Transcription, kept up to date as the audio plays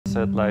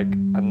said, like,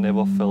 I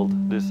never felt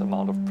this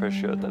amount of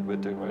pressure that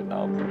we're doing right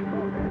now.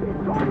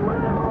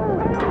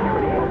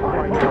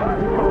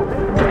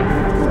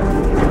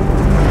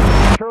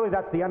 Surely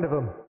that's the end of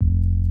him.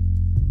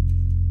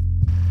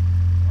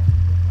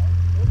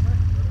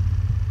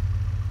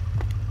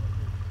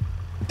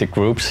 The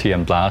groups here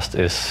in Blast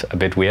is a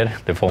bit weird.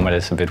 The format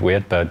is a bit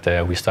weird, but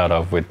we start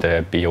off with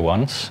the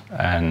BO1s,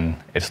 and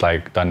it's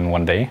like done in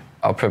one day.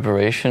 Our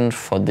preparation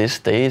for this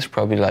day is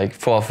probably like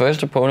for our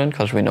first opponent,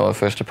 because we know our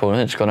first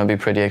opponent, it's gonna be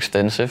pretty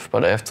extensive.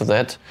 But after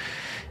that,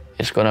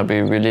 it's gonna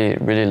be really,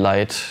 really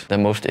light. The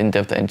most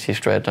in-depth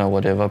anti-strat or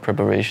whatever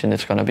preparation,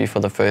 it's gonna be for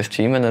the first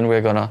team, and then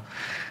we're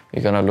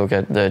gonna look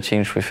at the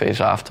teams we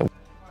face after.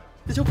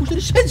 Det ser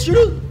fuldstændig sindssygt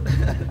ud!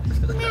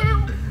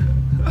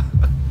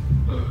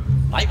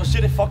 Nej, hvor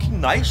ser det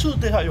fucking nice ud,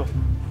 det her jo.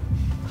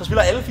 Så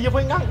spiller alle 4 på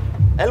en gang.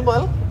 Alle mod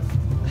alle.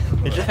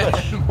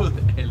 Alle mod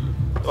alle.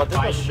 Det var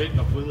fedt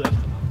at bryde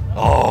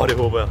efter. Det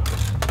håber jeg.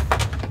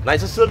 Nej,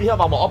 så sidder vi her og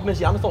varmer op, mens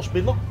de andre står og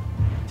spiller.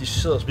 De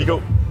sidder og spiller.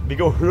 Vi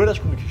kan jo høre deres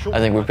kommunikation. I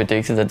think we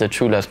predicted that the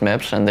 2 last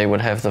maps and they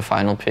would have the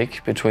final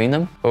pick between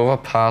them.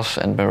 Overpass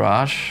and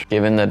Mirage,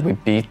 given that we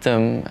beat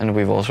them and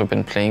we've also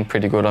been playing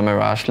pretty good on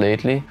Mirage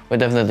lately, we're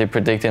definitely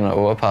predicting an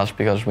Overpass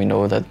because we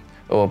know that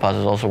Overpass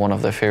is also one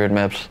of their favorite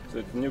maps. So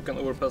nuke and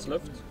Overpass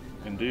left?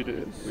 Indeed it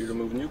is. We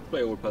remove nuke,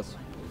 play Overpass.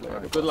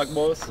 Good luck,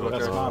 boys. Good luck,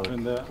 guys.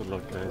 Good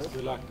luck, guys.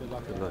 Good luck. Good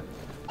luck. Good luck.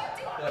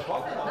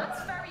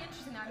 That's very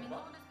interesting. I mean,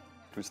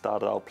 We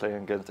started out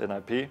playing against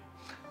NIP.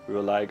 We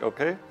were like,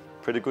 okay,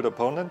 pretty good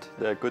opponent.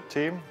 They're a good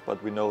team,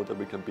 but we know that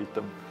we can beat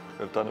them.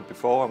 We've done it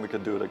before and we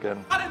can do it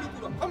again.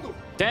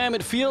 Damn,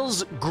 it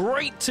feels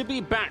great to be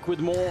back with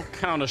more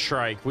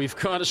Counter-Strike. We've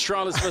got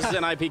Astralis versus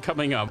NIP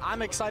coming up.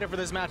 I'm excited for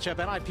this matchup.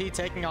 NIP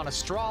taking on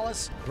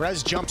Astralis.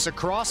 Rez jumps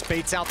across,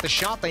 baits out the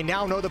shot. They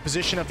now know the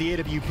position of the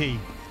AWP.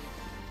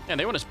 And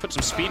they want to put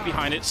some speed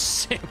behind it.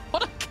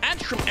 What a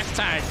catch from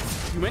F-Tag.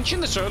 You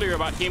mentioned this earlier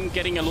about him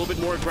getting a little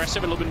bit more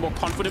aggressive, a little bit more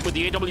confident with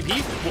the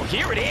AWP. Well,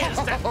 here it is,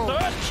 that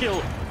third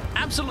kill.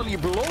 Absolutely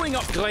blowing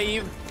up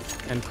Glaive.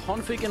 And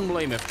Config and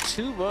Blameth,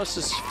 2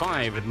 versus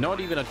 5, not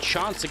even a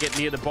chance to get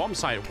near the bomb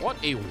site. What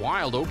a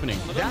wild opening.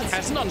 That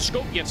hasn't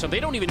unscoped yet, so they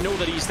don't even know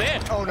that he's there.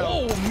 Oh, no.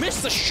 Oh,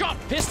 missed the shot.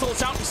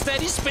 Pistol's out instead.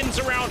 He spins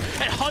around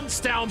and hunts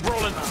down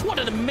Brolin. What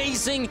an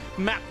amazing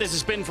map this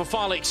has been for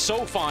Farlake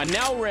so far.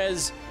 Now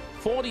Rez,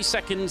 40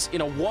 seconds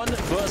in a 1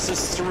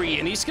 versus 3,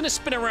 and he's going to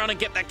spin around and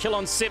get that kill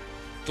on Sip.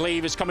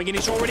 Glaive is coming in.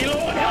 He's already low.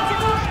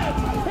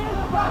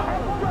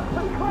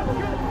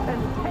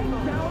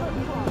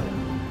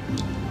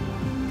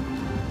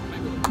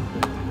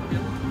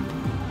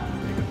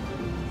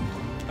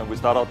 And we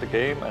start out the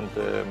game and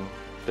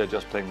they're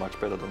just playing much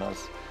better than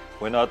us.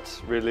 We're not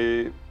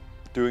really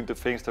doing the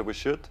things that we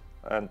should,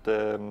 and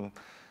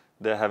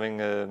they're having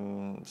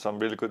some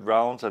really good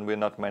rounds, and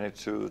we're not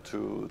managed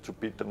to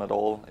beat them at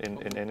all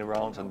in any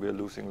rounds, and we're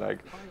losing like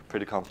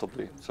pretty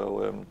comfortably. So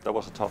that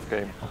was a tough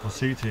game. Og på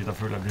CT, der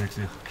føler jeg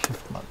virkelig,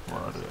 kæft mand,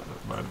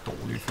 hvor er det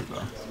dårligt, føler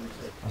jeg.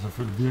 Altså jeg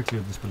føler virkelig,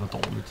 at vi spiller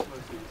dårligt.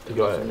 Det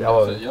gør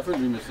jeg. Jeg føler,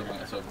 vi mister mange.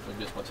 Altså,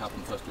 vi har tabt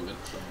den første duel,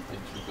 så det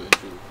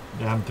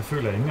Ja, men det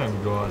føler jeg ikke engang,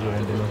 vi gjorde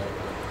det.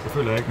 Det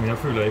føler jeg ikke, men jeg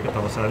føler ikke, at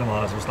der var særlig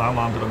meget. Altså vi snakker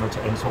meget om det der med at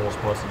tage ansvar over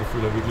spot, så det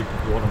føler jeg virkelig ikke, at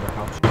du gjorde den der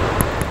kamp.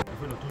 Jeg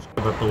føler, at du skal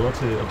være bedre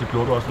til, og det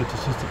gjorde du også lidt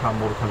til sidste kamp,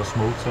 hvor du kalder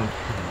smokes ind,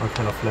 og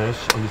kalder flash,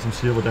 og ligesom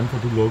siger, hvordan får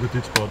du lukket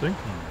dit spot, ikke?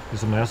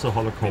 Ligesom når jeg sidder og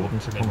holder korten,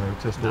 så kommer jeg jo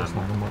ikke til at stå og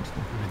snakke om monster.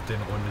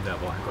 Den runde der,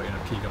 hvor han går ind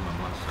og kigger med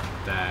monster,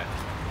 der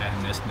er han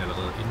næsten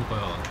allerede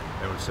indrøret.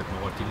 Jeg vil sætte mig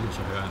over dildo,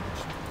 så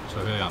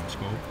hører jeg ham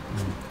smoke,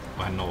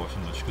 og han når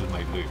sådan at skyde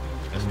mig i løb.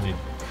 Altså det,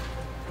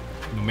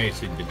 normalt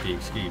set vil det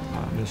ikke ske.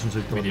 Nej, men jeg synes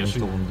ikke, det var den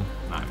næste runde.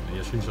 Nej, men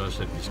jeg synes også,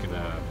 at vi skal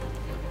være...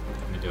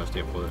 Men det er også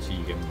det, jeg prøvede at sige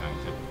igennem gang.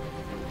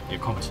 Jeg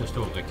kommer til at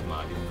stå rigtig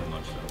meget i den der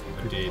monster,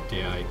 og det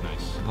er ikke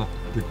nice. Ja,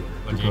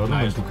 det gør det,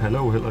 men du kalder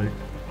jo heller ikke.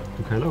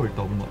 Du kalder jo ikke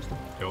dobbeltmonster.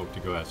 Jo, det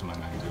gør jeg så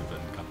mange gange i løbet af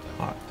den kamp der.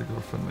 Nej, det gør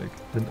du fandme ikke.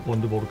 Den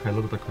runde, hvor du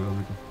kalder det, der kører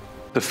vi det.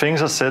 The things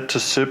I said to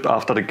Sip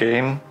after the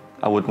game,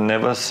 I would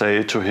never say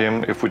to him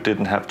if we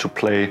didn't have to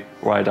play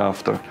right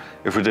after.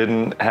 If we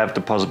didn't have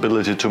the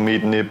possibility to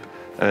meet Nip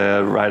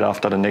right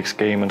after the next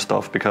game and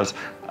stuff, because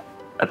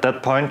at that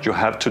point you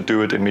have to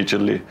do it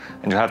immediately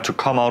and you have to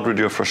come out with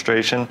your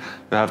frustration.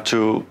 You have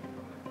to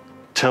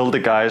tell the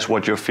guys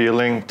what you're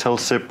feeling, tell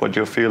Sip what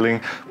you're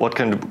feeling, what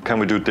can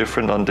we do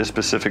different on this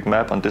specific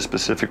map, on this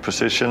specific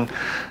position.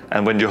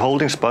 And when you're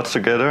holding spots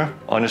together,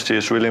 honesty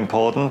is really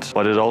important,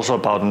 but it's also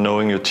about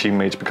knowing your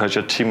teammates, because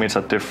your teammates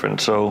are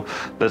different. So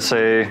let's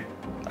say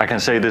I can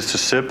say this to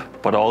Sip,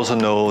 but I also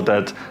know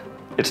that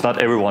it's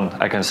not everyone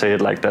I can say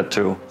it like that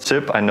to.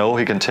 Sip, I know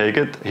he can take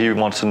it. He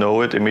wants to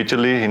know it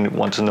immediately. He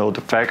wants to know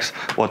the facts.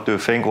 What do you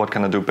think? What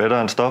can I do better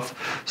and stuff?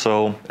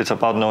 So it's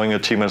about knowing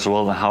your team as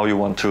well and how you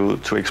want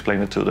to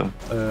explain it to them.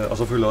 Og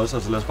så føler jeg også,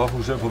 altså lad os bare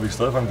fokusere på, at vi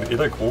stadig faktisk bliver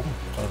etter i gruppen.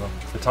 Altså,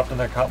 vi tabte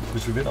den her kamp.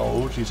 Hvis vi vinder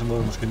over OG, så må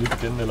vi måske lige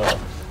igen, eller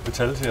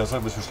Vitality, og så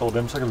hvis vi slår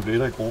dem, så kan vi blive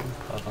etter i gruppen.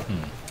 Altså.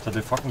 Så det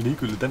er fucking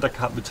ligegyldigt. Den der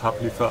kamp, vi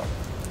tabte lige før,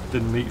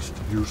 den mest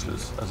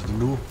useless. Altså det er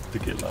nu,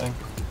 det gælder, ikke?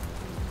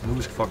 Nu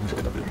vi skal fucking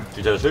skal der vinde. Skal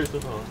vi tage det seriøst nu?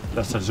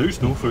 Lad os tage det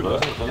seriøst nu, føler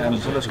jeg. Ja,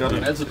 men så lad os gøre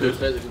det. Altid blive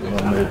fast.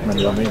 Men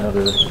jeg mener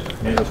det.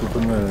 Jeg skulle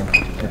kun med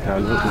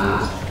kærlighed til det.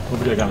 Nu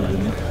vil jeg gerne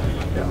vinde.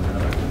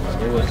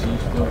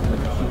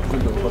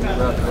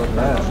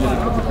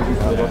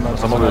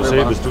 Så må vi jo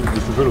se, hvis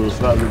du føler det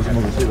svært, så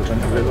må vi se,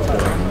 hvordan det vil.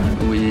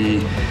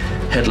 We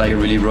had like a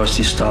really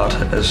rusty start,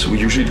 as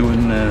we usually do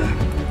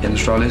in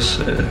Astralis.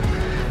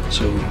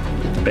 So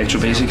back to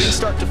basics.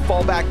 Start to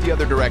fall back the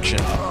other direction.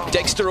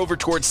 Dexter over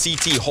towards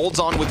CT, holds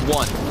on with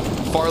one.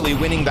 Farley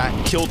winning that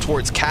kill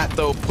towards Cat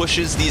though,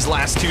 pushes these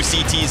last two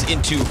CTs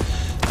into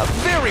a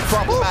very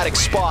problematic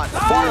spot.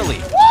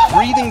 Farley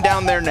breathing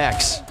down their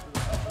necks.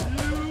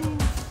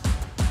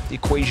 The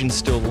equation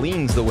still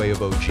leans the way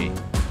of OG.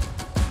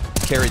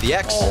 Carry the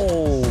X.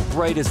 Oh,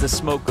 right as the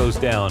smoke goes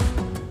down.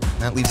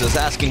 That leaves us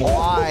asking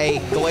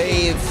why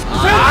Glaive.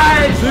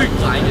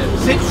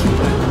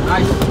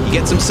 He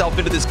gets himself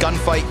into this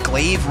gunfight.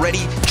 Glaive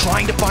ready,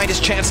 trying to find his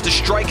chance to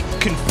strike.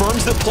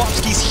 Confirms that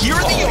Plopsky's here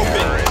in the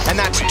open. And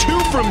that's 2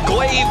 from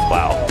Glaive.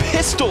 Wow.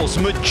 Pistols,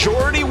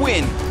 majority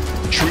win.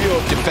 Trio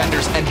of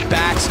defenders and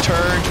backs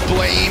turned.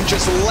 Blame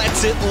just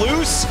lets it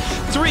loose.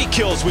 3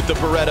 kills with the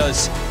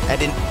Berettas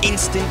and an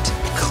instant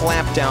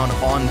clampdown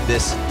on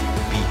this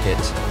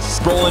B-hit.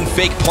 Roland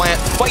fake plant,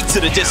 fights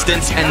at a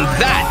distance, and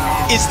that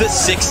is the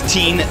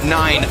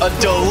 16-9. A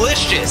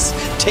delicious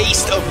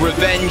taste of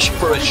revenge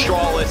for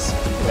Astralis.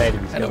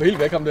 Han er jo helt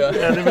væk om det her.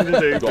 Ja, det vil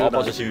det ikke. Vi går op,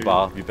 og så siger vi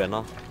bare, vi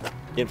bander.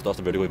 En for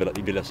største vertigo,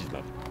 vi vælger sidste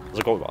map. Og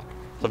så går vi bare.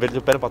 Så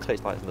bander bare 3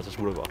 streg, og så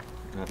smutter vi bare.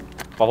 Ja.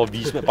 Bare for at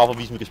vise,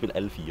 at vi kan spille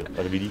alle 4, og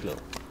det er vi ligeglade.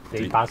 Det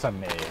er ikke bare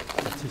sådan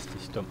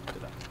statistisk dumt, det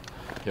der.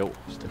 Jo,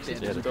 det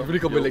er det.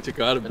 Selvfølgelig kommer vi ikke til at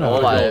gøre det, men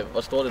overvej,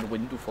 hvor stort et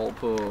win du får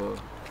på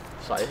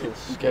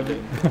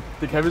sejhedsskallen.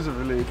 Det kan vi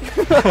selvfølgelig ikke.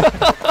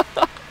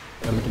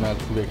 Jamen kan man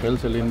altså være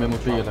kvalitet alene med mod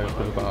 3, eller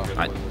kan du bare...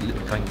 Nej, lidt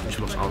omkring, vi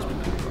skal også afspil.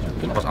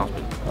 Det er også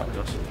afspil.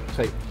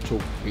 3, 2,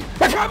 1.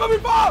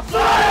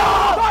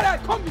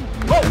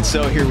 And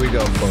so here we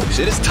go, folks.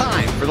 It is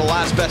time for the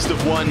last best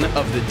of one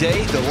of the day,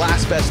 the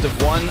last best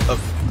of one of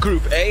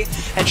Group A.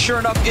 And sure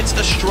enough, it's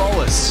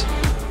Astralis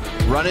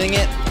running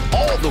it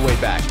all the way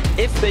back,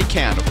 if they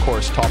can, of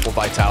course, topple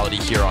Vitality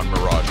here on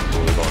Mirage.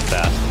 Really going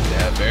fast.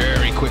 Yeah,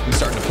 very quickly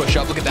starting to push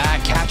up. Look at that,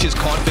 catches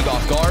Config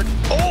off guard.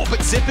 Oh, but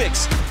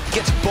Zipix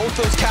gets both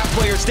those Cat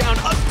players down.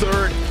 A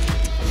third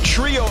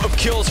trio of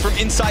kills from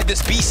inside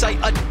this B site.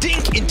 A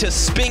dink into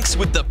Spinks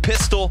with the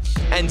pistol,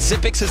 and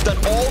Zipix has done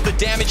all the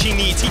damage he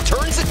needs. He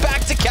turns it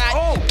back to Cat,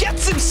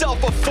 gets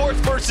himself a 4th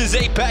versus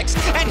Apex,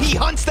 and he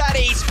hunts that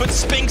ace, but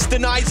Spinks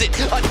denies it.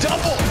 A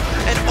double,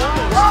 and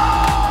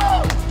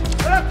almost...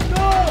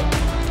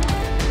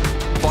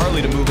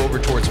 Farley to move over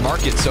towards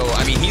Market, so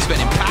I mean he's been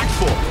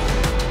impactful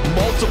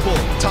multiple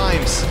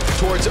times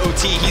towards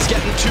OT. He's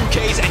getting 2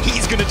 Ks and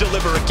he's gonna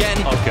deliver again.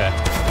 Okay.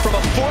 From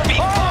a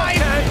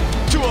 4v5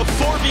 to a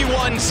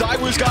 4v1,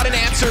 Zywoo's got an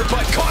answer,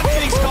 but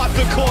Config's got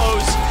the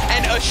close,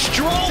 and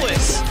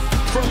Astralis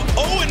from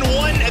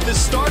 0-1 at the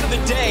start of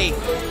the day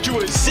to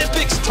a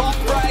Zipix top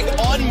frag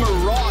on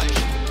Mirage.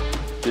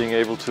 Being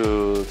able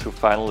to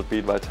finally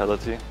beat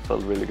Vitality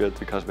felt really good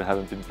because we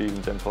haven't been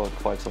beating them for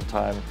quite some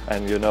time.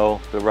 And you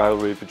know, the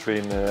rivalry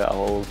between our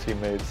old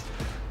teammates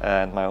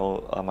and my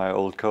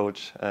old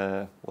coach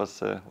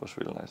was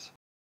really nice.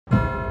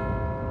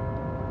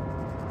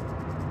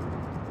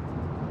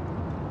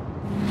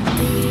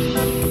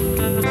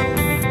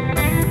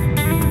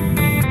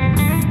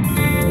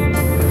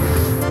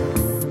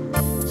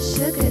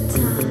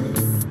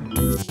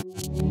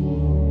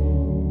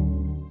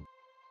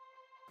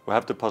 We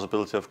have the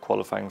possibility of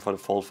qualifying for the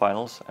fall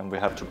finals, and we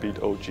have to beat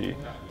OG.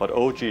 But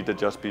OG, they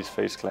just beat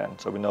FaZe Clan,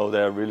 so we know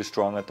they're really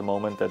strong at the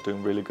moment. They're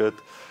doing really good.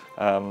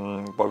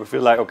 But we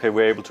feel like, okay,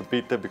 we're able to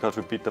beat them because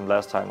we beat them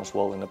last time as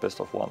well in the best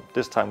of 1.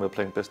 This time we're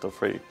playing best of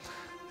 3.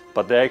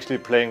 But they're actually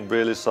playing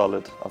really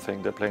solid. I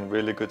think they're playing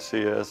really good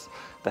CS.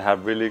 They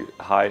have really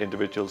high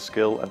individual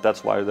skill, and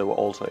that's why they were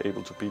also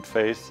able to beat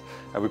FaZe.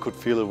 And we could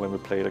feel it when we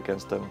played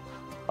against them.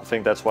 I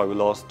think that's why we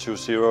lost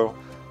 2-0.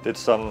 Did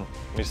some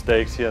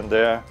mistakes here and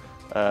there.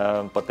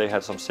 But they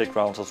had some sick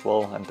rounds as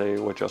well, and they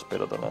were just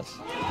better than us.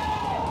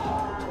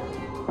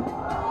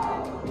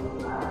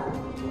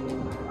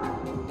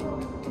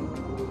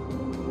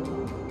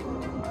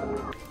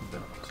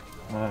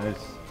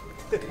 Nice.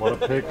 What a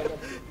pick.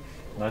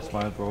 Nice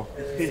smile, bro.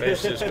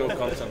 This is good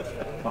content.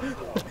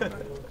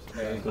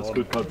 That's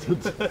good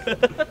content.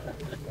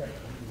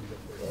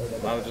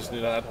 Now we just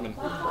need an admin.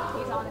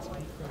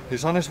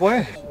 He's on his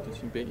way.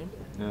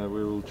 Yeah,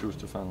 we will choose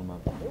the final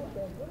map.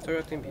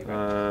 13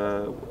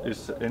 people.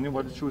 Is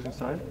anybody choosing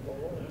side?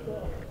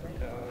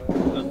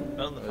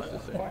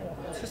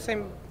 It's the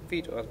same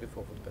video as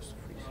before for the best of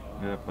 3.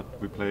 Yeah, but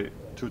we play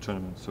 2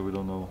 tournaments, so we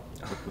don't know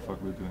what the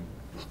fuck we're doing.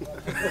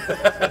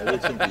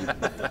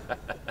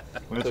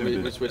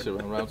 We switch it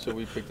around, so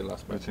we pick the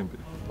last match.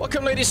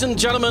 Welcome, ladies and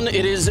gentlemen.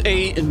 It is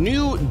a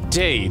new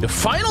day, the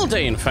final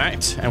day, in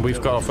fact, and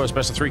we've got our first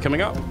best of 3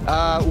 coming up.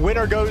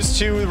 Winner goes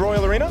to the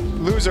Royal Arena,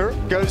 loser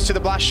goes to the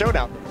Blast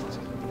Showdown.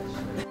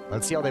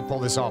 Let's see how they pull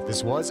this off.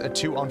 This was a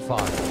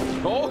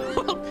 2-on-5.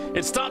 Oh,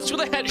 it starts with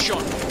a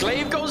headshot.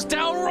 Glaive goes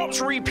down, Rops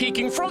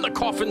re-peeking from the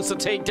coffins to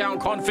take down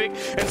Config,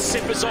 and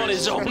Sip is on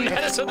his own.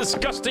 That is a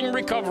disgusting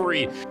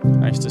recovery.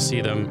 Nice to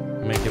see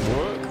them make it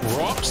work.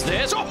 Rops,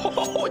 there's,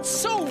 oh, it's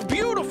so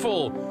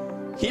beautiful.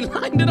 He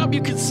lined it up,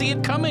 you could see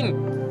it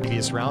coming.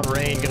 Previous round,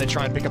 Rain gonna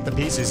try and pick up the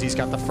pieces. He's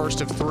got the first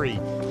of 3.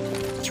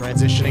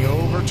 Transitioning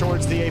over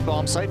towards the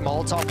A-bomb site.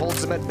 Molotov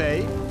holds him at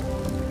bay.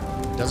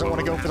 Doesn't want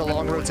to go for the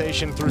long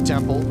rotation through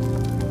Temple.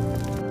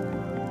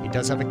 He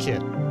does have a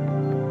kit.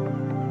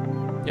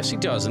 Yes, he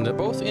does, and they're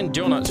both in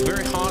donuts.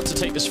 Very hard to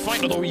take this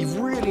fight, although he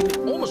really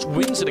almost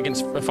wins it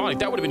against Farlink.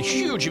 That would have been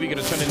huge if he could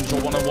have turned it into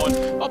a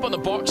one-on-one. Up on the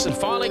box, and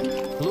Farlink,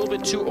 a little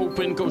bit too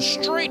open, goes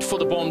straight for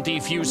the bomb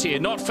defuse here,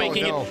 not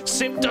faking it.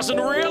 Sip doesn't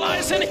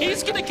realize, and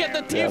he's going to get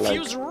the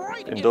defuse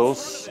right in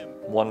those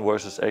 1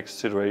 versus X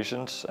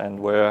situations, and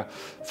where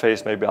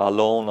FaZe maybe are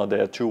alone, or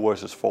they're 2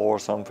 versus 4 or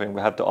something,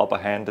 we have the upper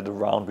hand in the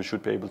round, we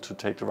should be able to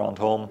take the round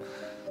home.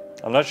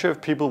 I'm not sure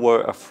if people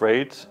were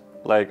afraid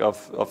like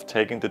of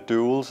taking the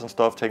duels and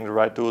stuff, taking the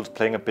right duels,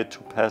 playing a bit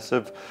too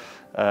passive.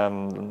 But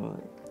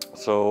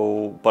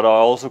I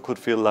also could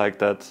feel like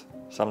that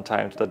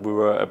sometimes that we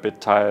were a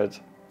bit tired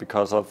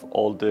because of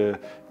all the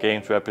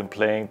games we have been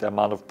playing, the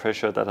amount of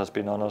pressure that has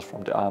been on us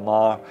from the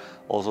RMR,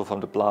 also from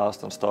the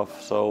blast and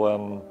stuff. So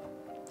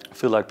I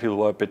feel like people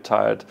were a bit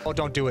tired. Oh,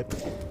 don't do it.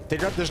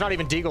 There's not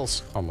even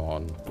deagles. Come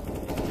on.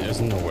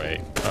 There's no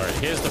way. All right,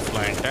 here's the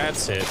flank.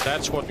 That's it.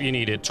 That's what we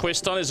needed.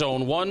 Twist on his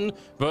own. 1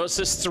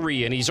 versus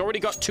 3, and he's already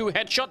got 2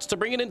 headshots to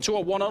bring it into a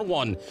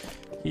one-on-one.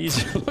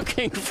 He's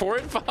looking for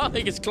it.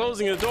 Farlink is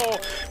closing the door,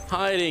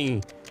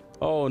 hiding.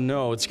 Oh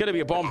no, it's going to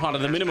be a bomb plant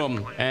at the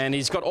minimum, and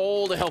he's got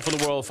all the help in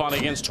the world fighting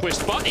against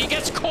Twist, but he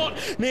gets caught,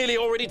 nearly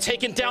already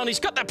taken down. He's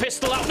got the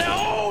pistol out now.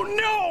 Oh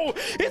no,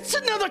 it's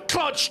another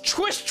clutch.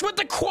 Twist with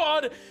the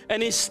quad,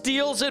 and he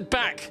steals it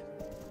back.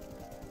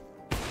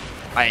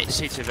 Ej,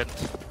 se til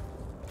vent.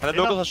 Han er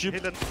lukket for syv.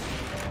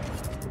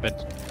 Vent.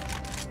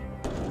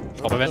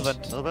 Op ad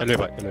vent. Jeg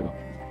løber.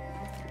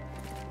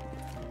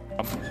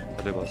 Kom,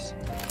 jeg løber også.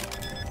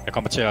 Jeg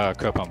kommer til at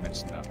køre på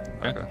mens den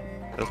der. Okay.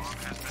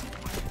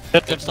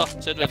 Venstre,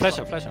 sæt venstre.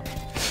 Jeg flasher.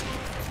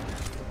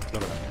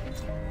 Lukker den.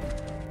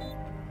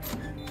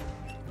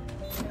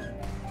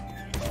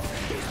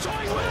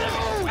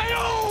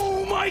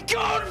 Oh my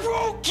god,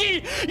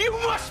 Roki! You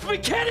must be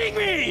kidding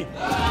me!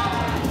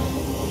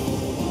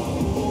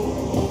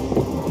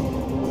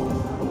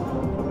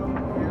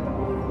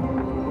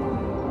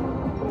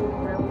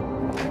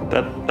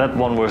 That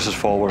 1 versus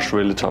 4 was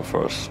really tough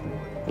for us.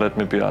 Let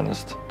me be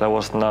honest. That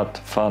was not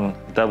fun.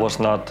 That was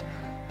not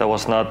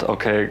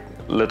okay.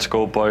 Let's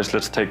go, boys.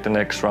 Let's take the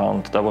next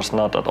round. That was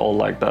not at all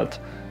like that.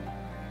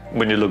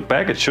 When you look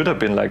back, it should have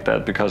been like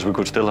that because we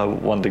could still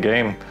have won the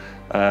game.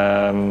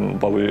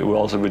 But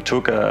we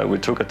took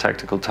a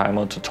tactical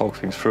timeout to talk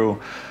things through,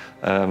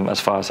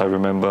 as far as I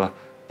remember.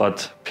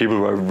 But people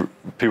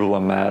were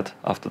mad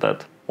after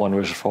that 1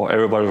 versus 4.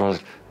 Everybody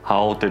was,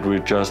 how did we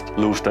just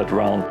lose that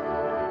round?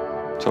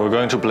 So we're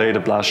going to play the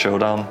Blast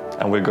Showdown,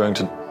 and we're going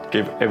to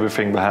give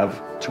everything we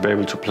have to be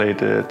able to play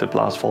the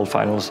Blast Fall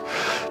Finals,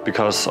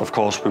 because of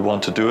course we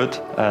want to do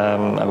it,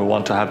 and we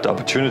want to have the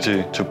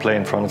opportunity to play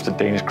in front of the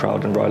Danish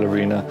crowd in Royal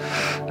Arena.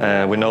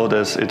 We know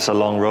it's a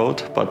long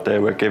road, but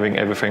we're giving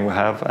everything we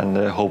have, and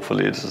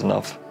hopefully it is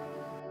enough.